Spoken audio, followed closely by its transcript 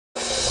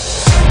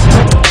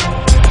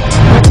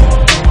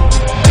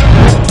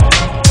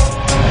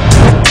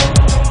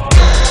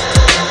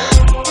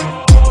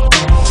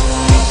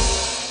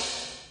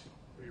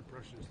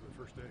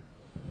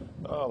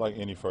like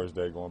any first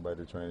day going back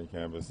to training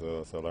camp, it's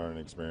a learning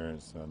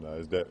experience, and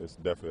it's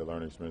definitely a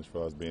learning experience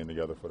for us being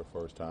together for the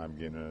first time,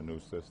 getting in a new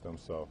system.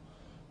 So,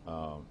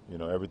 you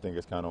know, everything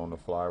is kind of on the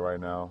fly right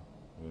now,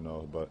 you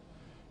know, but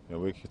you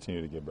know, we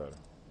continue to get better.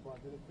 Well,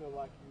 did it feel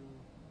like you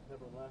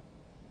never left?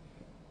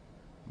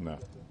 No.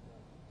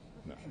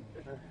 No.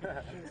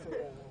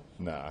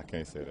 Nah, I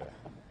can't say that.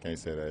 Can't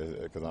say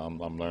that because I'm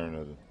learning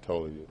a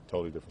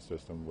totally different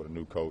system with a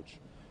new coach,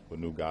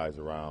 with new guys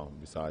around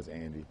besides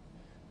Andy.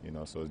 You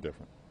know, so it's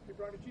different.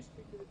 Lebron, did you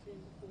speak to the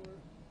team before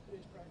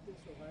today's practice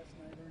or last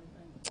night or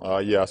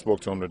anything? Yeah, I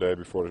spoke to him today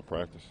before the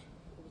practice.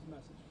 What was the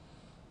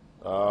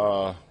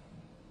message?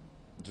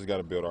 Just got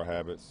to build our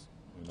habits.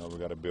 You know, we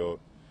got to build,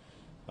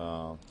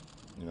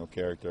 you know,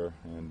 character,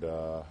 and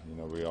you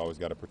know, we always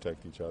got to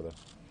protect each other,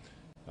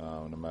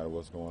 no matter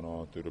what's going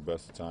on, through the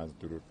best of times,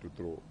 through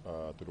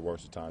the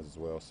worst of times as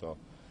well. So,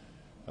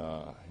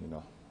 you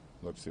know,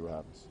 let's see what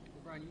happens.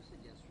 Lebron, you said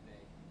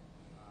yesterday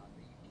that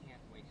you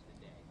can't waste a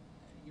day.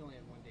 You only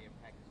had one day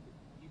of practice, but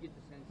do you get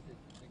the sense that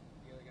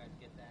the other guys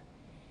get that?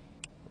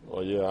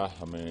 Well, yeah,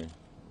 I mean,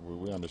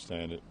 we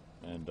understand it,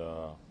 and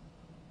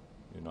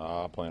you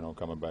know, I plan on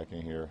coming back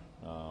in here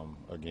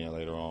again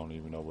later on,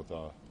 even though with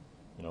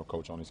you know,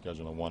 coach only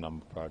scheduling one,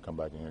 I'm probably come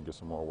back in here and get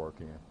some more work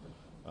in.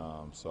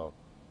 So,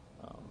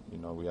 you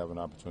know, we have an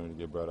opportunity to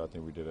get better. I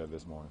think we did that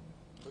this morning.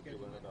 You schedule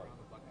that around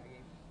the Buckeye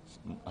game?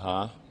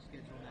 Huh? You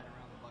schedule that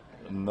around the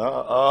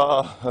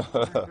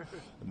Buckeye game?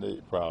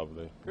 No,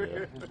 probably.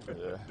 Yeah,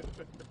 yeah.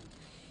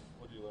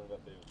 What did you learn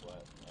about David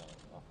Blatt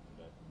off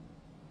today?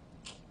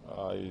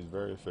 He's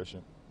very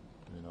efficient.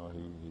 You know,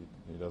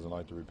 he doesn't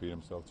like to repeat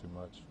himself too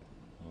much.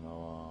 You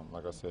know,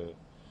 like I said,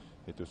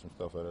 he threw some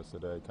stuff at us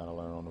today, kind of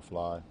learn on the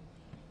fly.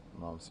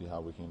 See how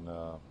we can,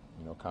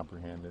 you know,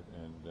 comprehend it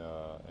and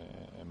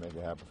make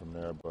it happen from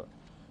there. But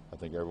I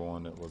think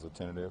everyone that was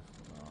attentive.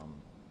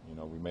 You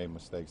know, we made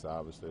mistakes.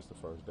 Obviously, it's the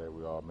first day.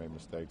 We all made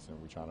mistakes, and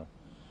we're trying to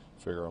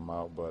figure them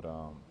out. But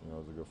you know,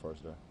 it was a good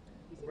first day.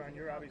 Brian,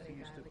 you're obviously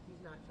used to. Like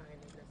he's not trying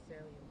to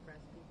necessarily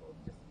impress people.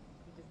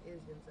 He just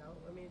is himself.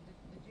 I mean,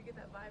 did you get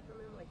that vibe from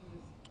him? Like he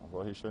was.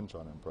 Well, he shouldn't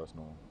try to impress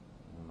no one.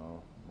 You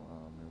know,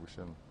 I mean, we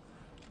shouldn't.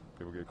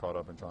 People get caught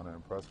up in trying to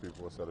impress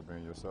people instead of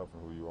being yourself and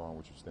who you are and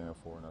what you stand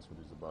for, and that's what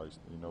he's about.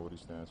 You know what he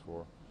stands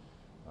for.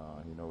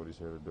 He know what he's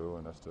here to do,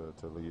 and that's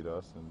to lead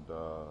us, and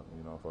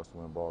you know, for us to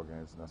win ball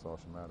games, and that's all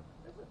that should matter.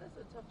 That's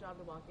a tough job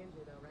to walk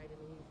into, though, right? I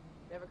mean, he's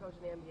never coached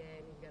in the NBA,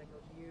 and he's got to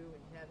coach you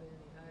and Kevin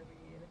and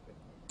Kyrie.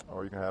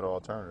 Or you can have the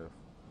alternative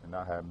and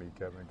not have me,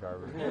 Kevin, and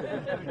Kyrie.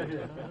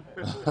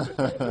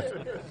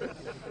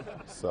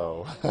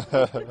 So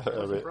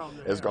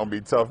it's going to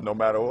be tough no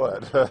matter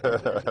what.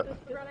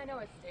 Lebron, I know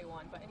it's day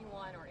one, but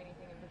anyone or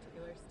anything in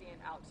particular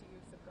stand out to you,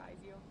 surprise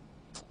you?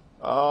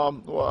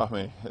 Well, I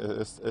mean,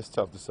 it's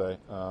tough to say.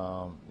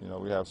 You know,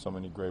 we have so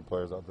many great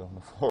players out there on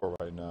the floor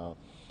right now.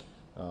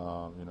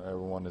 You know,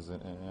 everyone is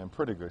in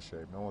pretty good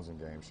shape. No one's in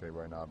game shape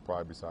right now,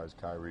 probably besides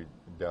Kyrie,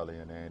 Deli,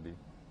 and Andy.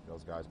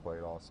 Those guys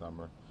played all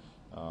summer.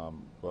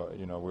 But,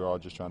 you know, we're all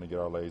just trying to get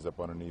our legs up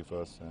underneath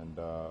us and,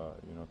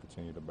 you know,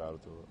 continue to battle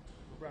through it.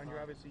 Brian, you're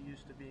obviously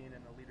used to being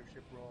in a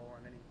leadership role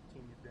on any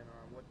team you've been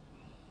on. What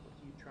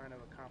are you trying to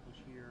accomplish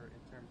here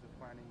in terms of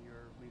finding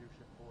your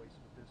leadership voice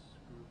with this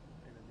group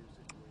in a new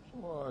situation?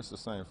 Well, it's the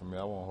same for me.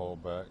 I won't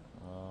hold back.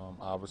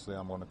 Obviously,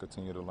 I'm going to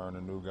continue to learn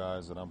the new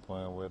guys that I'm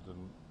playing with.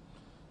 And,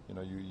 you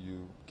know,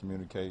 you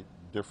communicate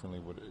differently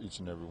with each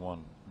and every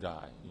one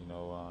guy. You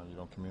know, you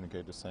don't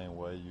communicate the same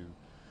way.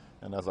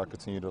 And as I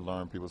continue to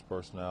learn people's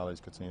personalities,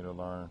 continue to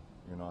learn,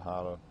 you know,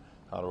 how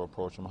to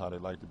approach them, how they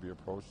like to be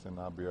approached, and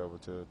I'll be able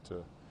to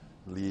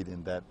lead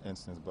in that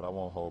instance. But I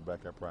won't hold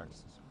back at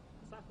practices.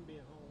 Aside from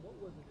being home, what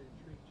was it that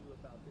intrigued you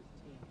about this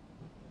team and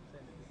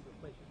saying that this is a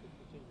place you could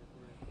continue your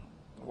career?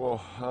 Well,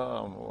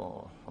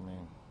 I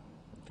mean,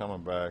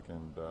 coming back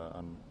and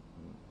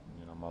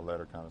you know, my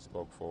letter kind of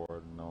spoke for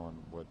it, knowing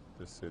what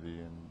this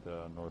city and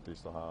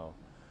Northeast Ohio,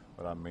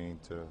 what I mean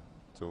to it.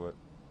 You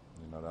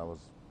know,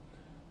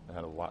 it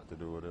had a lot to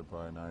do with it,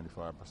 probably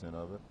 95%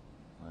 of it,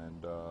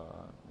 and you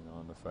know,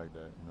 and the fact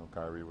that, you know,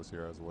 Kyrie was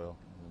here as well.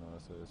 You know,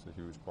 it's a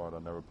huge part. I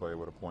never played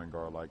with a point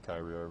guard like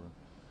Kyrie Irving.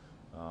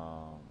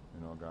 You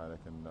know, a guy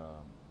that can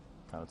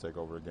kind of take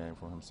over the game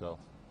for himself.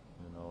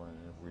 You know, and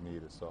if we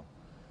need it, so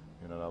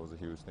you know, that was a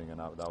huge thing, and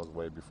that was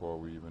way before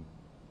we even,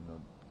 you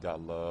know, got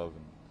Love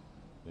and,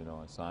 you know,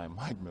 and signed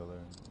Mike Miller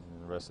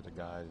and the rest of the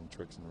guys and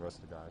Tricks and the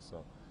rest of the guys.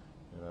 So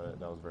you know,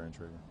 that was very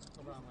intriguing.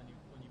 Lebron, when you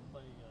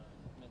play,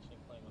 mentioning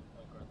playing with a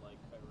point guard like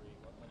Kyrie,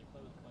 when you play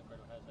with a point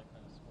guard who has that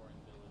kind of scoring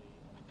ability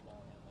and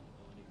ball handling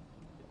ability, is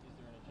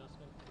there an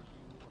adjustment for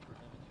you or for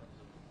him in terms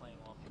of playing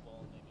off the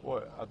ball? Maybe.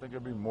 Well, I think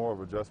it'd be more of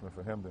an adjustment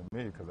for him than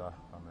me, because I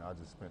mean, I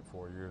just spent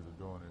 4 years of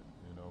doing it.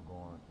 You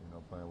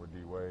know, playing with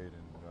D Wade,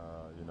 and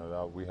you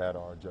know, we had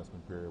our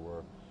adjustment period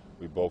where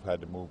we both had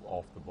to move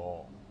off the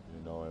ball. You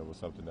know, it was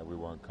something that we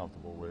weren't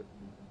comfortable with.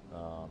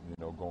 You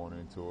know, going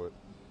into it.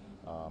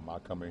 I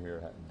come in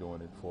here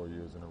doing it 4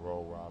 years in a row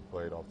where I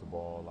played off the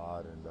ball a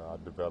lot, and I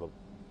developed,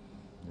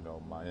 you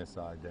know, my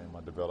inside game.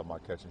 I developed my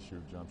catch and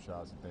shoot jump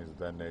shots and things of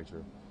that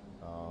nature.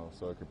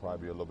 So it could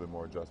probably be a little bit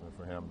more adjustment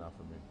for him, not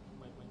for me.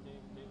 When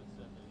David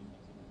said that he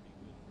thinks it would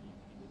be good for you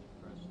to keep it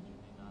fresh, you may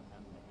not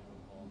have to handle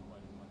the ball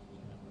quite as much as you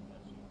have in the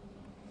past year.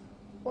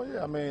 Well,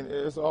 yeah, I mean,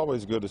 it's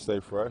always good to stay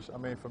fresh. I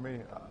mean, for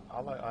me,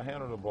 I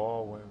handle the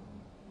ball when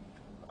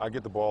I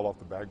get the ball off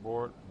the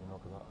backboard,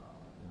 because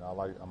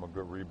I'm a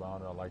good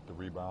rebounder. I like to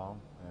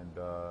rebound, and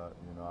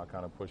I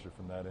kind of push it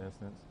from that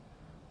instance.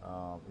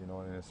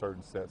 And in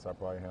certain sets, I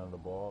probably handle the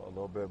ball a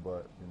little bit,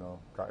 but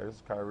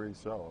it's Kyrie's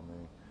show. I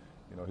mean,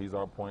 he's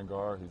our point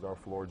guard, he's our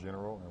floor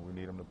general, and we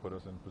need him to put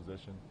us in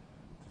position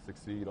to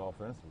succeed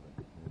offensively.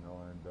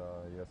 And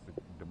he has to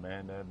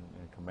demand that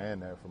and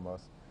command that from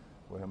us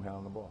with him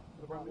handling the ball.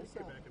 LeBron, you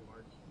came back in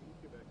March. You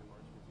came back in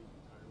March for team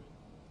retirement.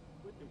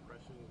 What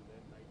impression did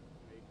that night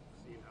make,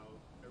 seeing how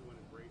everyone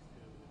embraced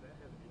him? Did that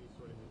have any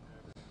sort of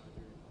impact on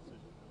your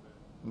decision to come back?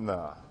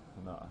 Nah,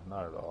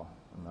 not at all.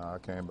 Nah, I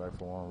came back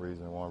for one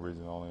reason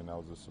only, and that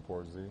was to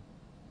support Z. It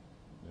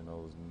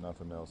was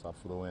nothing else. I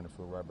flew in and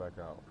flew right back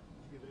out.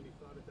 Did you give any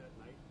thought at that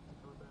night to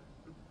come back?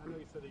 I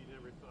know you said that you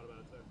never thought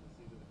about it after the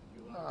season. Did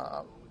you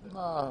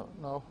allow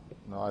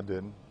No, I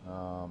didn't.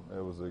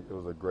 It was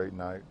a great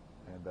night,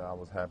 and I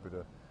was happy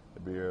to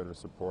be able to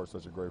support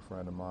such a great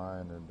friend of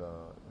mine and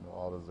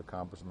all his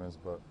accomplishments,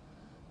 but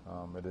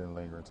it didn't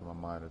linger into my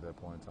mind at that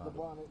point in time.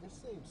 LeBron, it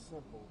seems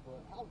simple,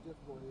 but how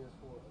difficult it is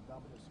for a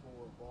dominant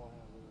scorer, ball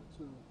handler,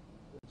 to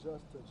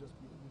adjust to just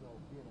being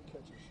a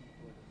catch and shoot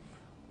player?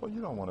 Well,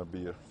 you don't want to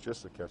be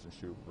just a catch and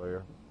shoot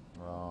player.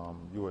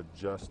 You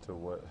adjust to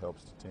what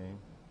helps the team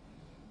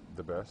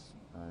the best,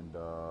 and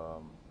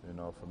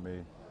for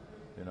me,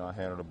 I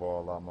handled the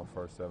ball a lot my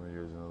first 7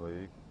 years in the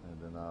league,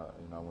 and then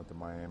I went to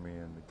Miami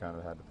and kind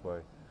of had to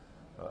play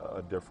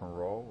a different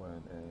role,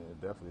 and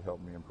it definitely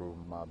helped me improve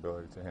my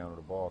ability to handle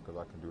the ball because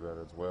I can do that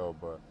as well.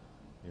 But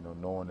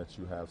knowing that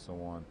you have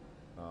someone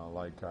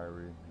like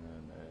Kyrie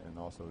and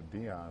also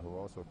Dion, who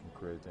also can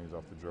create things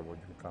off the dribble,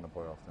 you can kind of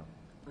play off them.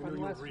 For the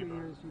last few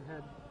years, you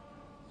had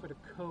sort of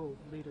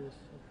co-leaders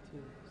of the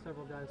team,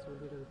 several guys who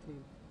were leader of the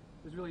team.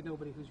 There's really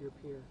nobody who's your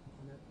peer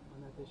on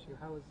that this year.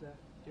 How is that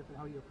different?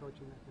 How are you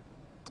approaching that differently?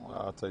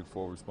 I take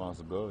full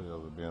responsibility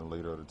of it being a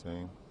leader of the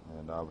team,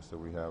 and obviously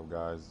we have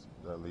guys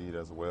that lead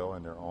as well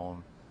in their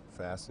own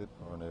facet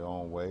or in their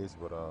own ways,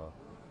 but I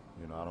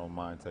don't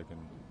mind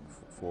taking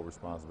full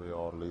responsibility of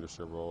all the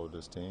leadership role of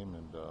this team,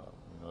 and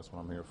that's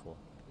what I'm here for.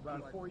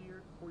 About 4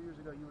 years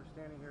ago, you were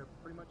standing here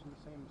pretty much in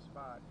the same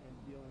spot and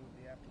dealing with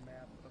the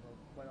aftermath of a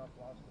playoff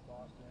loss to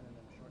Boston, and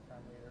then a short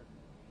time later,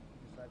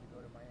 you decided to go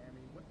to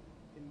Miami.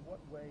 In what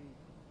way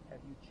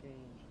have you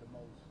changed the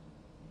most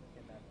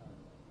in that time?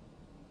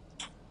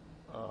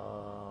 I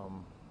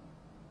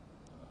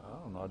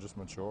don't know, just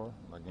mature,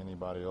 like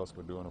anybody else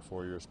would do in a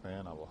 4-year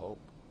span, I would hope.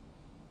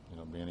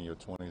 Being in your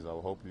 20s, I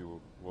would hope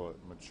you would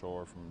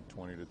mature from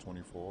 20 to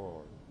 24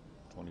 or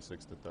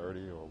 26 to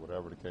 30 or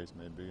whatever the case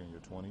may be in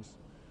your 20s.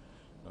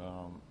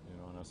 And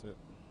that's it.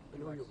 I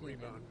know you'll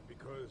rebound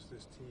because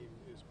this team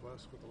is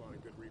blessed with a lot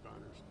of good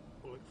rebounders.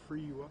 Will it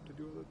free you up to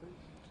do other things?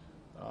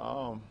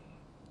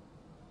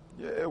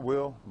 Yeah, it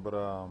will, but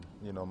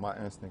my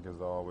instinct is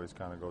to always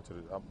kind of go to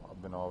the.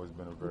 I've always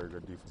been a very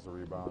good defensive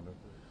rebounder,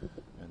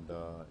 and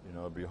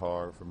it'd be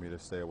hard for me to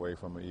stay away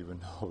from it, even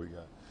though we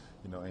got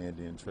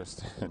Andy and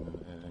Tristan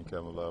and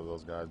Kevin Love.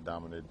 Those guys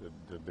dominate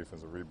the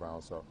defensive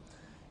rebound. So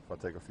if I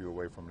take a few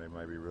away from them, they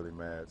might be really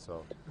mad.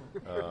 So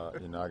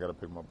I got to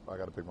pick my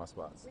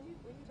spots. When you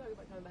talk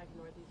about coming back to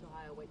Northeast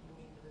Ohio, what you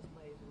mean to this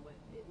place and what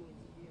it means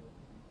to you,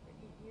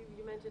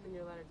 you mentioned in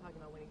your letter talking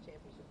about winning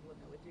championships and what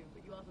that would do,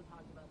 but you also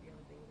talked about the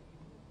other things that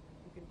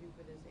you can do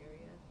for this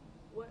area.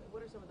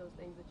 What are some of those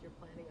things that you're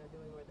planning on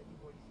doing or that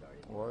you've already started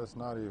doing? Well, it's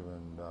not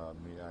even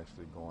me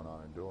actually going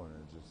on and doing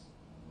it. It's just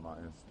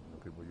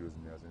people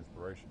using me as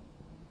inspiration.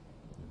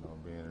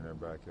 Being in their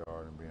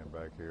backyard and being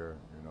back here.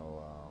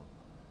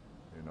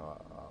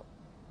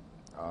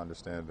 I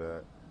understand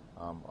that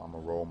I'm a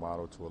role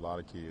model to a lot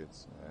of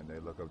kids, and they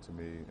look up to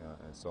me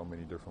in so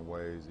many different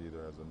ways,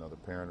 either as another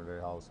parent of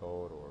their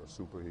household or a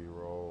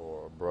superhero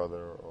or a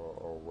brother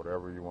or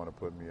whatever you want to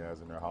put me as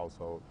in their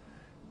household.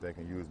 They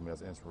can use me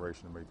as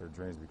inspiration to make their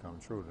dreams become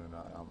true, then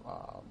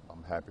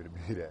I'm happy to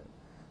be that.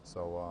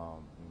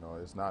 So,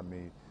 it's not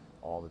me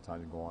all the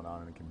time going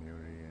out in the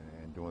community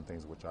and doing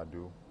things which I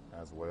do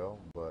as well,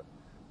 but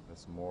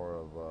it's more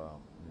of,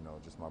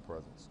 just my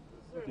presence.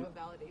 Is there a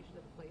validation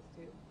of the place,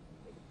 too?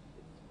 Like,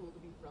 it's cool to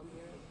be from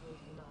here as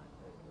opposed to not?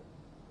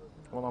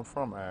 Well, I'm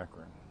from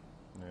Akron,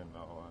 and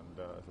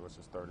which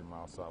is 30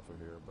 miles south of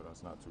here, but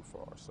that's not too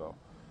far. So,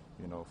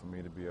 for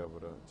me to be able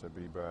to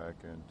be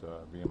back and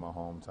be in my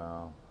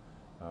hometown,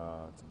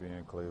 to be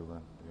in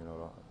Cleveland,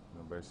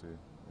 basically,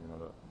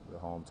 the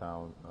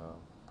hometown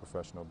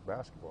professional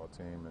basketball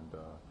team, and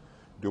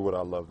do what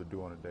I love to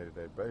do on a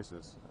day-to-day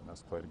basis, and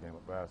that's play the game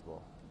of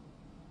basketball.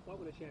 What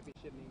would a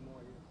championship mean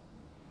more here?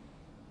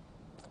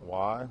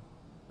 Why?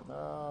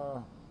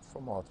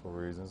 For multiple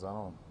reasons. I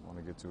don't want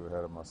to get too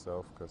ahead of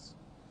myself because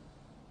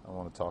I don't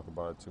want to talk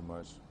about it too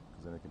much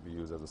because then it can be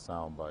used as a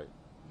sound bite.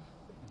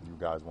 you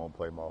guys won't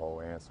play my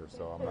whole answer,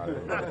 so I'm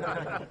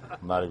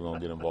not even going to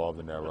get involved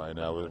in that right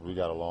now. We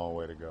got a long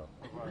way to go.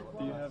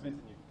 Do you have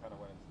anything you kind of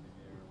went into the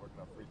year working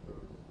on free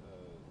throws and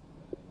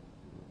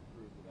you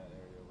improved in that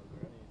area? Was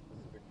there any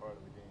specific part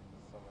of the game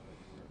this summer that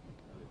you were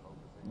really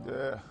focusing on?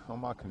 Yeah, on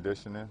my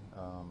conditioning.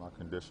 I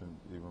conditioned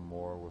even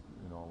more with,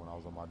 when I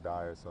was on my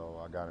diet, so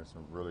I got in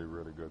some really,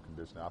 really good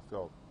conditioning. I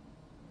felt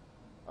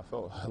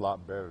a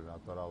lot better than I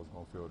thought I was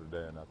going to feel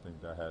today, and I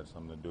think that had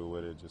something to do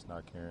with it, just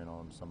not carrying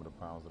on some of the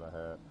pounds that I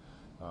had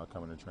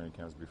coming to training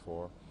camps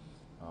before.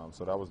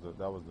 So that was the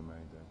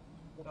main thing.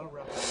 What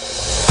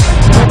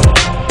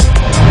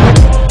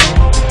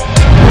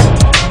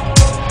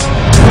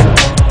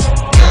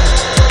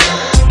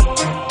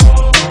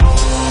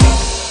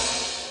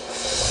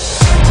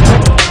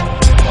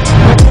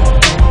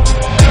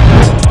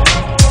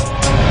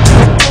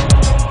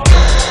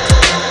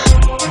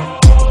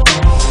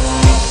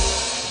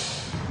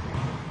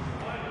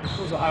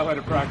was the highlight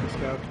of practice,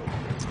 Coach?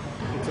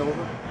 It's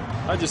over?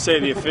 I'd just say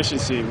the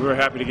efficiency. We were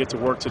happy to get to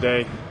work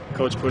today.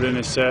 Coach put in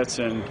his sets,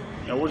 and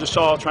we're just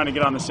all trying to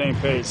get on the same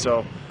page.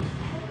 So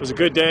it was a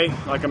good day.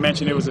 Like I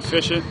mentioned, it was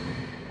efficient.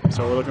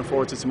 So we're looking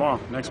forward to tomorrow,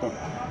 next one.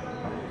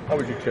 How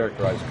would you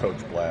characterize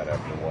Coach Blatt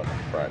after one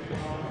practice?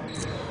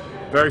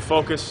 Very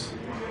focused.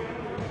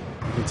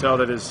 You can tell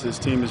that his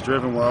team is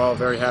driven. We're all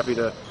very happy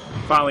to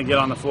finally get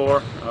on the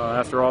floor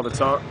after all the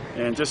talk,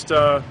 and just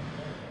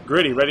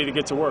gritty, ready to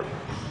get to work.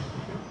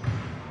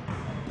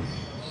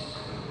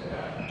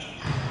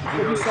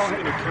 Have you saw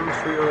any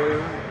chemistry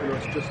earlier?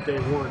 It's just day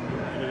one.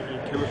 Any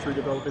chemistry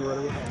developing right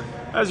away?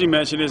 As you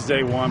mentioned, it's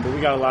day one, but we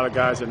got a lot of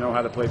guys that know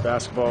how to play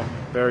basketball,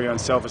 very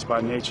unselfish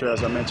by nature,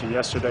 as I mentioned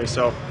yesterday.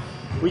 So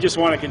we just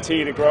want to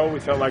continue to grow.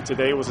 We felt like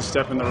today was a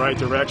step in the right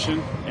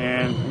direction,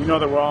 and we know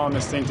that we're all in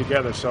this thing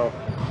together. So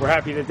we're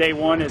happy that day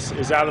one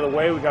is out of the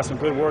way. We got some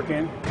good work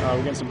in. We're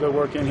getting some good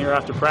work in here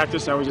after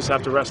practice. Now we just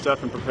have to rest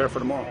up and prepare for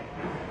tomorrow.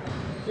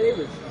 Today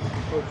was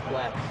Coach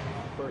Blatt's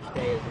first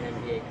day as an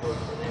NBA coach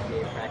in an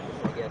NBA practice,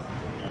 I guess.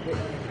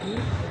 Can you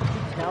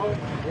tell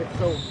if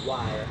so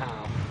why or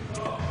how?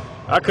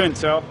 I couldn't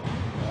tell.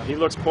 He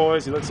looks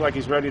poised. He looks like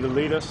he's ready to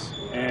lead us,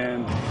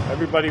 and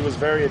everybody was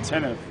very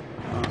attentive.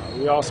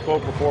 We all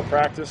spoke before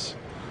practice.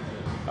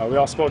 We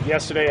all spoke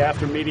yesterday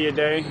after media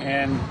day,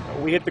 and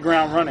we hit the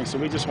ground running. So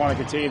we just want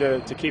to continue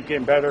to keep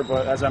getting better.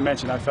 But as I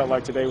mentioned, I felt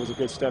like today was a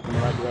good step in the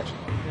right direction.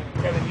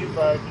 Kevin, you've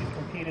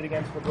competed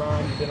against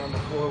LeBron. You've been on the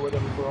floor with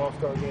him for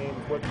All-Star games.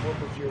 What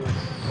was your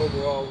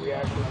overall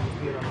reaction to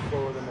being on the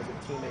floor with him as a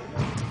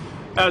teammate?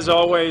 As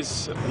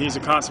always, he's a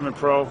consummate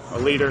pro, a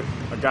leader,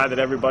 a guy that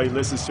everybody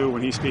listens to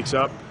when he speaks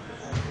up.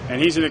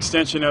 And he's an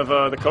extension of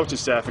the coaching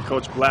staff and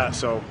Coach Blatt.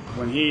 So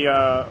when he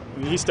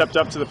stepped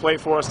up to the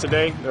plate for us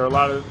today, there were a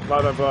lot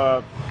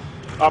of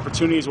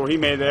opportunities where he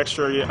made the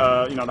extra,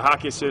 the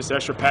hockey assist, the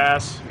extra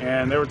pass,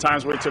 and there were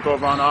times where he took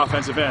over on the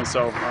offensive end.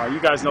 So you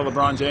guys know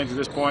LeBron James at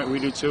this point. We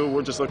do too.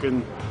 We're just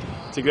looking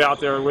to get out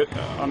there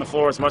on the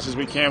floor as much as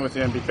we can with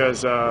him,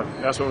 because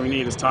that's what we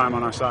need is time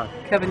on our side.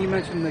 Kevin, you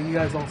mentioned that you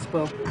guys all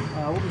spoke.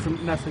 What was the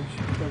message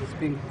that was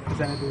being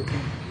presented to the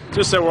team?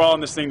 Just that we're all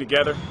in this thing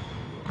together.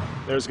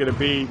 There's going to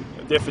be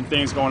different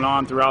things going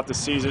on throughout the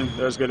season.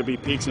 There's going to be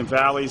peaks and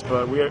valleys,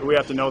 but we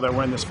have to know that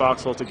we're in this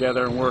foxhole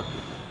together, and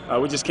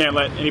we just can't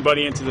let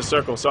anybody into the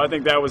circle. So I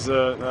think that was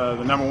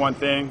the number one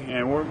thing,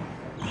 and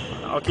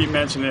I'll keep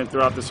mentioning it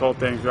throughout this whole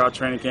thing, throughout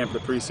training camp, the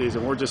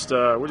preseason. We're just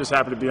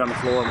happy to be on the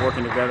floor and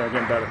working together and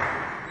getting better.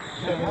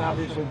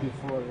 Obviously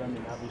before in the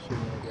race,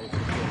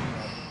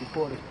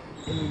 before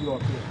in New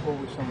York, there's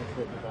always someone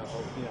written about,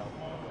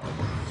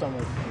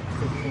 summer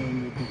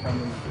 16, you can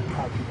come in,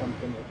 how you come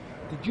in.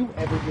 Did you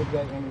ever give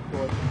that any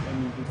thought?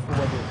 Before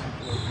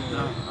this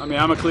situation? No,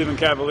 I'm a Cleveland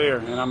Cavalier,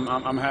 and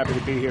I'm happy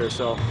to be here.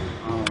 So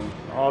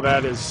all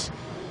that is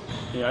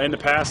in the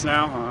past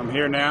now. I'm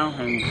here now,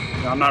 and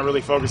I'm not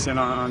really focusing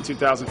on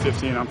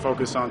 2015. I'm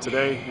focused on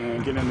today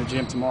and getting in the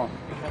gym tomorrow.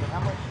 Kevin, how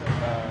much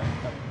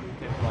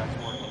did Blatt's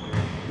work in your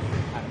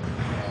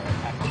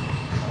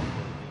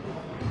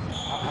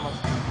how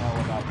much do you know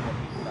about what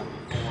he's done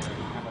before,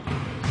 and how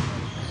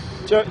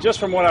much? Just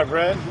from what I've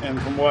read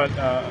and from what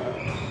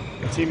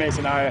the teammates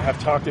and I have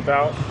talked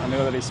about, I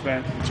know that he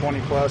spent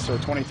 20+ or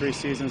 23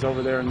 seasons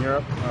over there in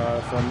Europe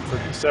for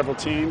several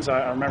teams.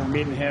 I remember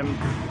meeting him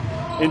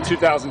in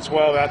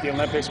 2012 at the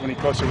Olympics when he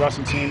coached the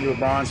Russian team to a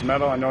bronze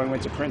medal. I know he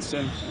went to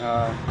Princeton.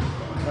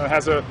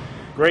 Has a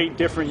great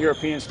different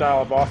European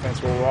style of offense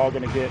where we're all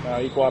going to get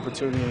equal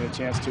opportunity and a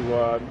chance to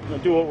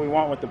do what we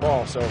want with the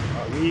ball. So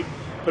we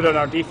put in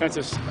our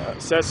defensive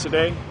sets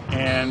today,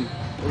 and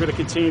we're going to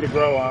continue to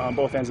grow on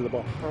both ends of the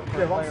ball. For a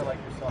player like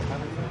yourself, how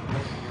does it make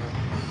your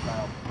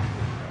style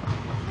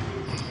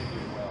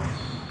well?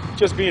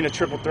 Just being a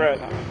triple threat.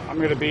 I'm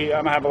going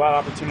to have a lot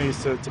of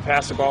opportunities to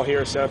pass the ball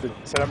here,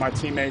 set up my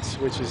teammates,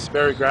 which is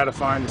very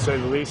gratifying to say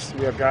the least.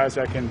 We have guys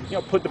that can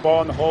put the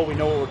ball in the hole. We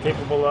know what we're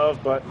capable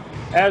of, but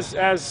as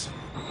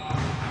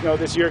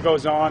this year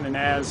goes on, and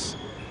as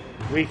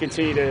we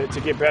continue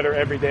to get better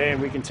every day,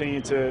 and we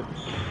continue to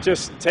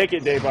just take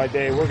it day by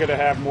day. We're going to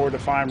have more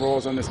defined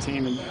roles on this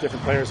team, and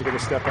different players are going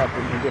to step up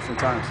in different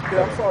times.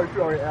 Yeah, I'm sorry if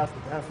you already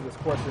answered this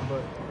question,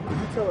 but can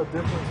you tell a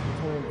difference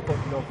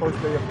between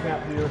first day of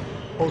camp here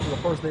opposed to the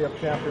first day of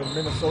camp in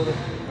Minnesota?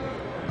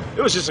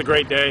 It was just a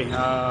great day.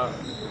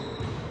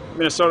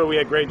 Minnesota, we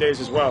had great days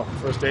as well.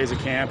 First days of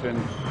camp,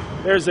 and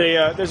there's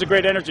a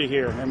great energy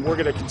here, and we're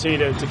going to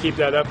continue to keep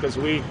that up because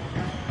we.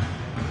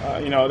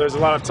 There's a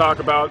lot of talk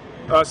about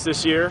us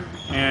this year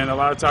and a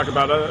lot of talk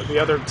about the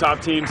other top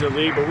teams in the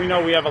league, but we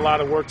know we have a lot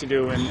of work to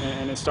do,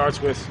 and it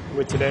starts with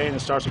today, and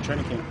it starts with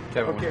training camp.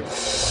 Kevin. Okay.